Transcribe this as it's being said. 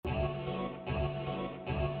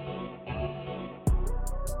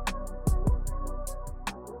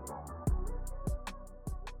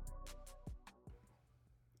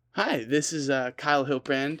Hi, this is Kyle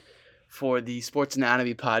Hilprand for the Sports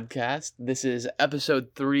Anatomy podcast. This is episode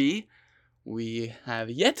 3. We have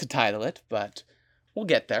yet to title it, but we'll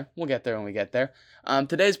get there. We'll get there when we get there.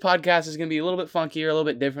 Today's podcast is going to be a little bit funkier, a little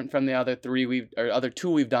bit different from the other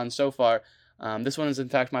two we've done so far. This one is in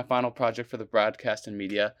fact my final project for the broadcast and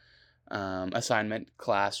media assignment,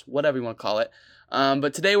 class, whatever you want to call it.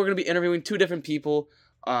 But today we're going to be interviewing two different people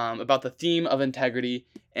about the theme of integrity,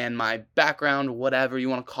 and my background, whatever you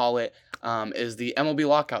want to call it, is the MLB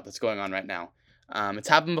lockout that's going on right now. It's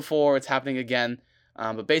happened before, it's happening again,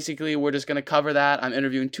 but basically we're just going to cover that. I'm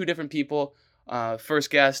interviewing two different people.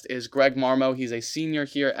 First guest is Greg Marmo. He's a senior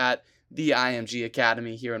here at the IMG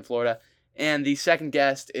Academy here in Florida. And the second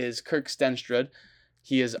guest is Kirk Stensrud.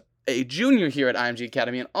 He is a junior here at IMG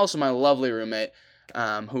Academy and also my lovely roommate,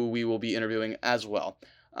 who we will be interviewing as well.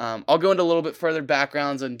 I'll go into a little bit further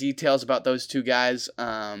backgrounds and details about those two guys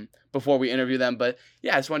before we interview them. But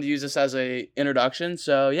yeah, I just wanted to use this as an introduction.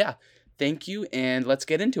 So yeah, thank you, and let's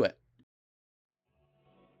get into it.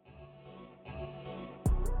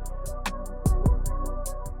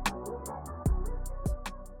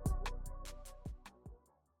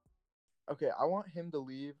 Okay, I want him to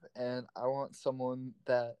leave, and I want someone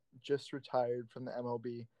that just retired from the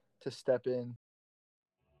MLB to step in.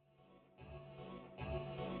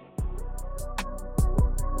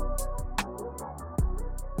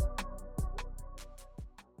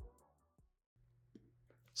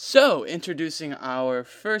 So, introducing our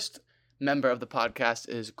first member of the podcast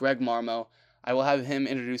is Greg Marmo. I will have him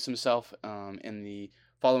introduce himself in the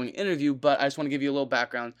following interview, but I just want to give you a little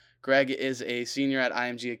background. Greg is a senior at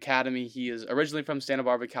IMG Academy. He is originally from Santa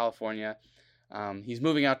Barbara, California. He's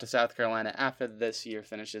moving out to South Carolina after this year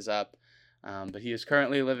finishes up, but he is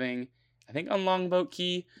currently living, I think, on Longboat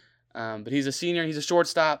Key. But he's a senior. He's a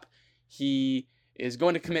shortstop. He is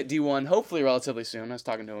going to commit D1 hopefully relatively soon. I was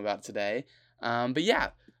talking to him about it today. But yeah,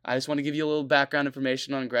 I just want to give you a little background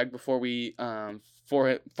information on Greg before we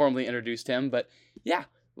formally introduced him. But yeah,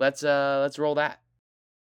 let's roll that.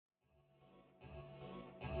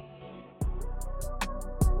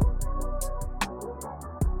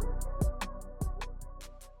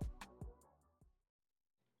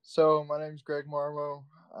 So, my name is Greg Marmo.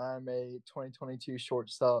 I'm a 2022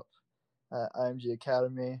 shortstop at IMG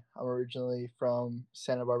Academy. I'm originally from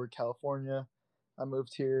Santa Barbara, California. I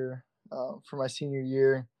moved here for my senior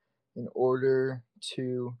year in order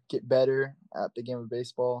to get better at the game of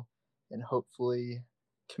baseball and hopefully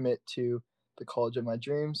commit to the college of my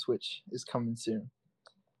dreams, which is coming soon.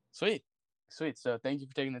 Sweet. So thank you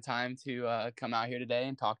for taking the time to come out here today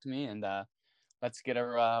and talk to me, and let's get a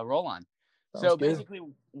roll on. Sounds So good. basically,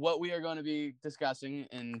 what we are going to be discussing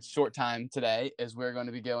in short time today is we're going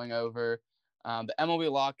to be going over the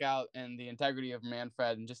MLB lockout and the integrity of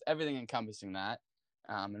Manfred and just everything encompassing that,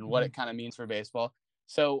 and what it kind of means for baseball.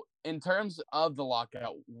 So in terms of the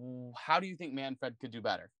lockout, how do you think Manfred could do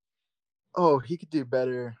better? Oh, he could do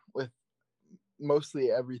better with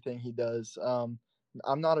mostly everything he does. I'm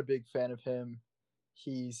not a big fan of him.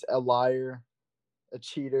 He's a liar, a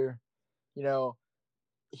cheater. You know,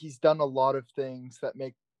 he's done a lot of things that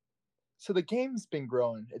make. So the game's been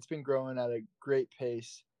growing. It's been growing at a great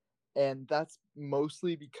pace, and that's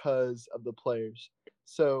mostly because of the players.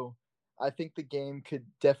 So I think the game could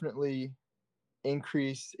definitely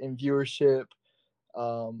increase in viewership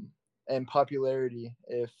and popularity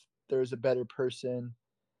if there's a better person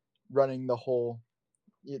running the whole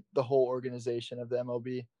organization of the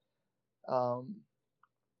MLB. Um,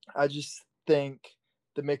 I just think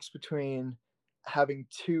the mix between having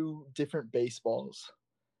two different baseballs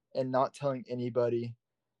and not telling anybody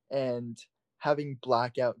and having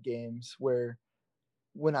blackout games where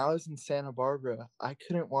when I was in Santa Barbara, I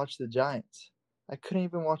couldn't watch the Giants. I couldn't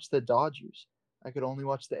even watch the Dodgers. I could only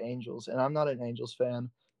watch the Angels. And I'm not an Angels fan,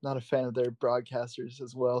 not a fan of their broadcasters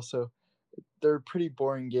as well. So they're pretty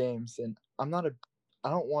boring games. And I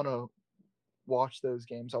don't want to watch those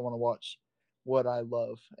games. I want to watch what I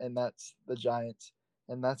love, and that's the Giants,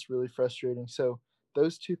 and that's really frustrating. So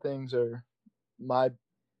those two things are my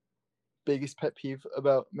biggest pet peeve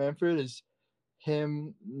about Manfred is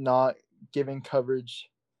him not giving coverage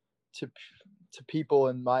to people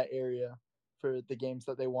in my area for the games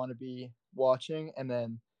that they want to be watching, and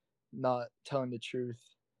then not telling the truth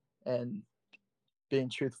and being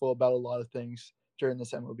truthful about a lot of things during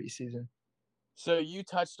this MLB season. So you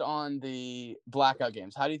touched on the blackout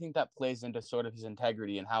games. How do you think that plays into sort of his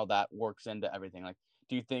integrity and how that works into everything? Like,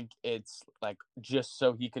 do you think it's like just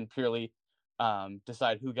so he can purely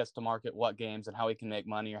decide who gets to market what games and how he can make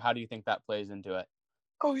money, or how do you think that plays into it?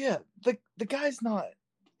 Oh yeah, the guy's not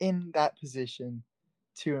in that position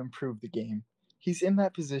to improve the game. he's in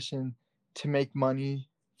that position to make money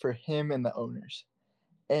for him and the owners.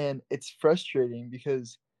 And it's frustrating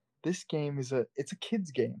because this game it's a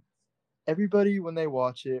kid's game. Everybody when they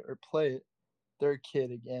watch it or play it, they're a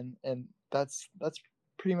kid again, and that's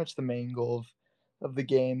pretty much the main goal of the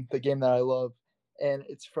game that I love. And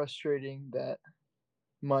it's frustrating that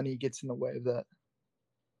money gets in the way of that.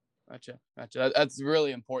 Gotcha. That's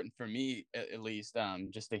really important for me, at least,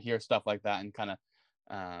 just to hear stuff like that and kind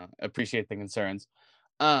of appreciate the concerns.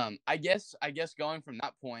 I guess going from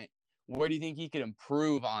that point, where do you think he could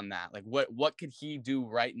improve on that? Like, what could he do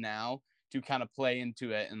right now to kind of play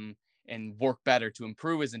into it and work better to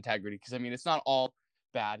improve his integrity? Because I mean, it's not all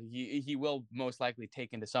bad. He will most likely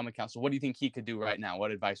take into some account. So, what do you think he could do right now?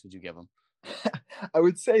 What advice would you give him? I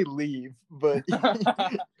would say leave, but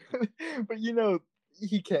but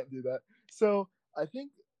he can't do that. So I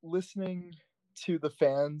think listening to the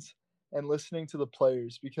fans and listening to the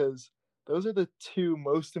players, because those are the two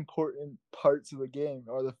most important parts of the game,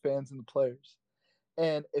 are the fans and the players.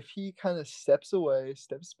 And if he kind of steps away,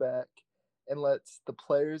 steps back, and lets the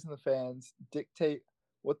players and the fans dictate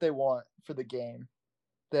what they want for the game,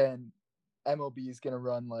 then MLB is going to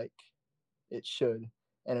run like it should,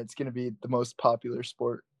 and it's going to be the most popular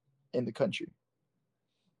sport in the country.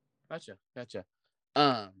 Gotcha.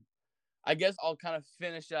 Um, I guess I'll kind of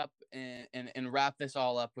finish up and wrap this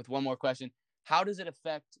all up with one more question. How does it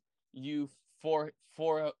affect you for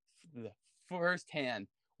firsthand?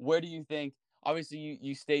 Where do you think? Obviously,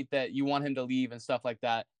 you state that you want him to leave and stuff like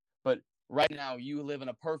that, but right now you live in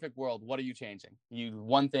a perfect world. What are you changing? You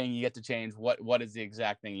one thing you get to change. What is the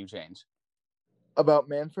exact thing you change? About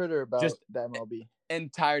Manfred or about Just the MLB?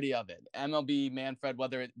 entirety of it. MLB, Manfred,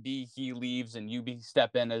 whether it be he leaves and you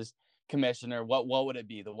step in as commissioner, what would it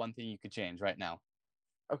be? The one thing you could change right now?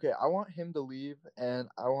 Okay, I want him to leave, and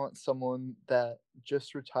I want someone that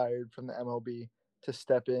just retired from the MLB to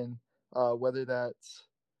step in, whether that's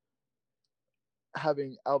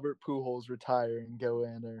having Albert Pujols retire and go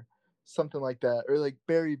in, or something like that, or like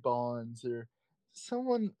Barry Bonds, or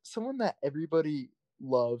someone that everybody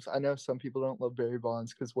loves. I know some people don't love Barry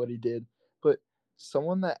Bonds because what he did, but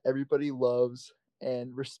someone that everybody loves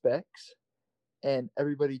and respects, and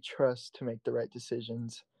everybody trusts to make the right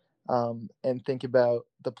decisions, and think about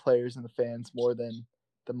the players and the fans more than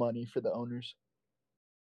the money for the owners.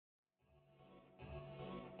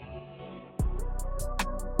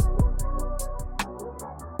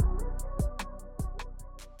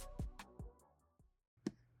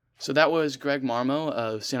 So that was Greg Marmo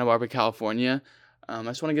of Santa Barbara, California. I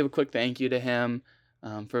just want to give a quick thank you to him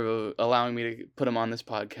for allowing me to put him on this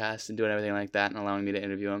podcast and doing everything like that and allowing me to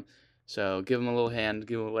interview him. So give him a little hand,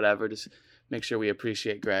 give him whatever. Just make sure we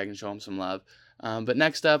appreciate Greg and show him some love. But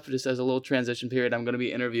next up, just as a little transition period, I'm going to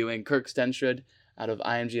be interviewing Kirk Stensrud out of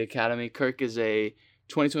IMG Academy. Kirk is a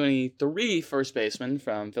 2023 first baseman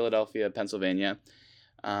from Philadelphia, Pennsylvania.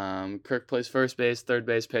 Kirk plays first base, third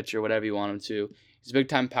base, pitcher, whatever you want him to. He's a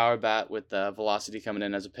big-time power bat with velocity coming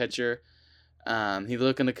in as a pitcher. He's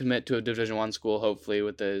looking to commit to a Division I school, hopefully,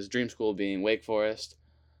 with his dream school being Wake Forest,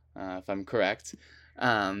 if I'm correct.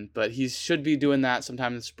 But he should be doing that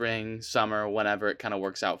sometime in the spring, summer, whenever it kind of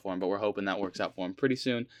works out for him. But we're hoping that works out for him pretty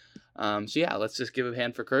soon. So yeah, let's just give a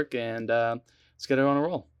hand for Kirk and let's get it on a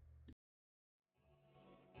roll.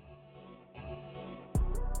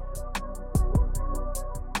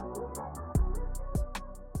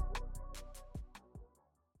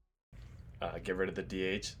 Get rid of the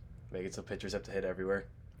DH, make it so pitchers have to hit everywhere.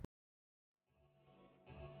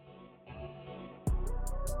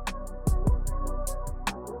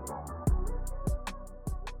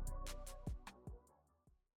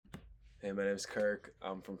 Hey, my name's Kirk.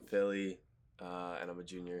 I'm from Philly, and I'm a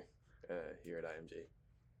junior here at IMG.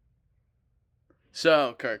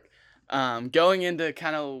 So, Kirk, going into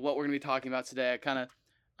kind of what we're going to be talking about today, I kind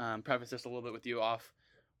of preface this a little bit with you off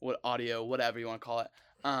what audio, whatever you want to call it.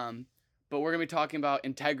 But we're going to be talking about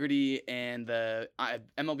integrity and the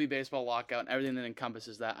MLB baseball lockout and everything that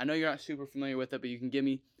encompasses that. I know you're not super familiar with it, but you can give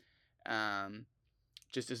me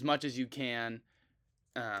just as much as you can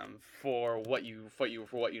for what you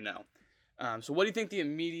know. So what do you think the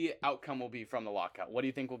immediate outcome will be from the lockout? What do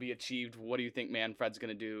you think will be achieved? What do you think Manfred's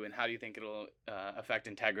going to do? And how do you think it'll affect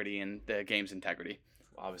integrity and the game's integrity?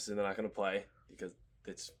 Obviously, they're not going to play because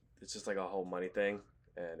it's just like a whole money thing,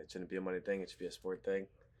 and it shouldn't be a money thing. It should be a sport thing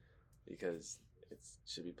because it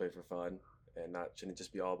should be played for fun and shouldn't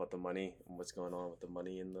just be all about the money and what's going on with the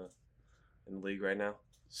money in the league right now.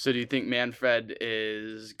 So do you think Manfred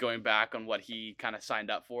is going back on what he kind of signed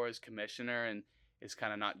up for as commissioner and is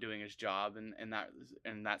kind of not doing his job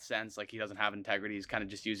in that sense? Like he doesn't have integrity. He's kind of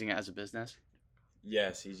just using it as a business.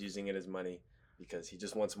 Yes, he's using it as money because he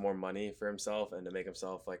just wants more money for himself and to make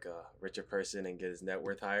himself like a richer person and get his net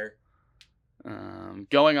worth higher.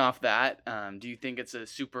 Going off that, do you think it's a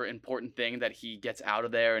super important thing that he gets out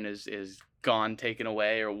of there and is gone, taken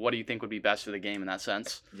away, or what do you think would be best for the game in that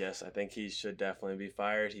sense? Yes, I think he should definitely be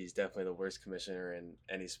fired. He's definitely the worst commissioner in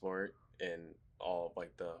any sport in all of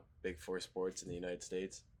like the big four sports in the United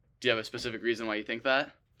States. Do you have a specific reason why you think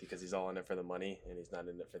that? Because he's all in it for the money and he's not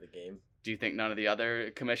in it for the game. Do you think none of the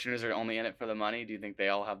other commissioners are only in it for the money? Do you think they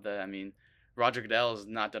all have I mean, Roger Goodell has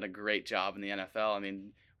not done a great job in the NFL. I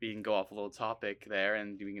mean, we can go off a little topic there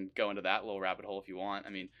and we can go into that little rabbit hole if you want. I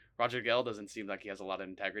mean, Roger Goodell doesn't seem like he has a lot of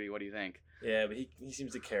integrity. What do you think? Yeah, but he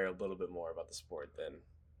seems to care a little bit more about the sport than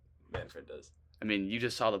Manfred does. I mean, you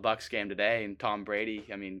just saw the Bucs game today and Tom Brady.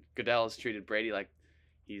 I mean, Goodell has treated Brady like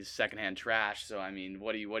he's secondhand trash. So, I mean,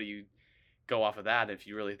 what do you go off of that if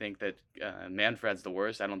you really think that Manfred's the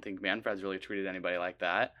worst? I don't think Manfred's really treated anybody like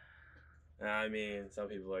that. I mean, some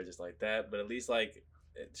people are just like that, but at least like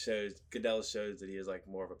Goodell shows that he has like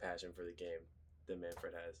more of a passion for the game than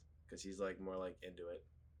Manfred has, because he's like more like into it.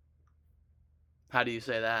 How do you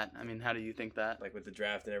say that? I mean, how do you think that? Like with the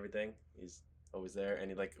draft and everything, he's always there, and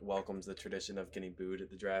he like welcomes the tradition of getting booed at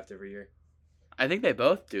the draft every year. I think they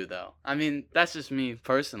both do, though. I mean, that's just me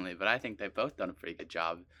personally, but I think they've both done a pretty good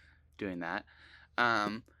job doing that.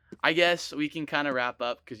 I guess we can kind of wrap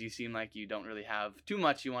up because you seem like you don't really have too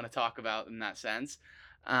much you want to talk about in that sense.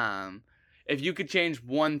 If you could change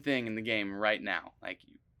one thing in the game right now, like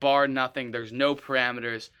bar nothing, there's no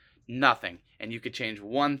parameters, nothing, and you could change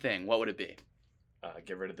one thing, what would it be?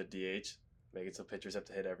 Get rid of the DH, make it so pitchers have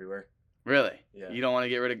to hit everywhere. Really? Yeah. You don't want to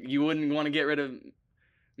get rid of? You wouldn't want to get rid of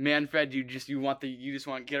Manfred. You just want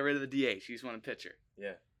to get rid of the DH. You just want a pitcher.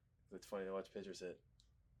 Yeah, it's funny to watch pitchers hit.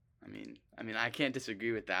 I mean, I can't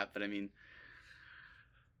disagree with that, but I mean,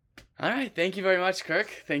 all right. Thank you very much,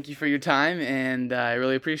 Kirk. Thank you for your time, and I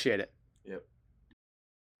really appreciate it. Yep.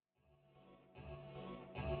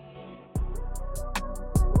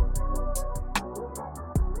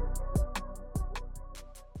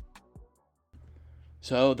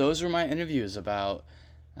 So those were my interviews about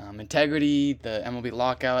integrity, the MLB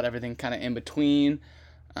lockout, everything kind of in between.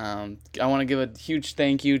 I want to give a huge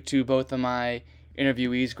thank you to both of my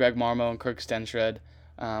interviewees, Greg Marmo and Kirk Stensrud.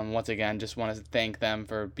 Once again, just want to thank them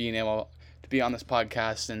for being able to be on this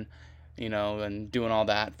podcast and doing all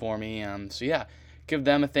that for me. So yeah, give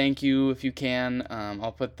them a thank you if you can.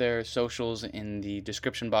 I'll put their socials in the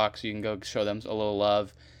description box so you can go show them a little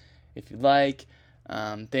love if you'd like.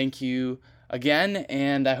 Thank you again,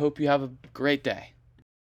 and I hope you have a great day.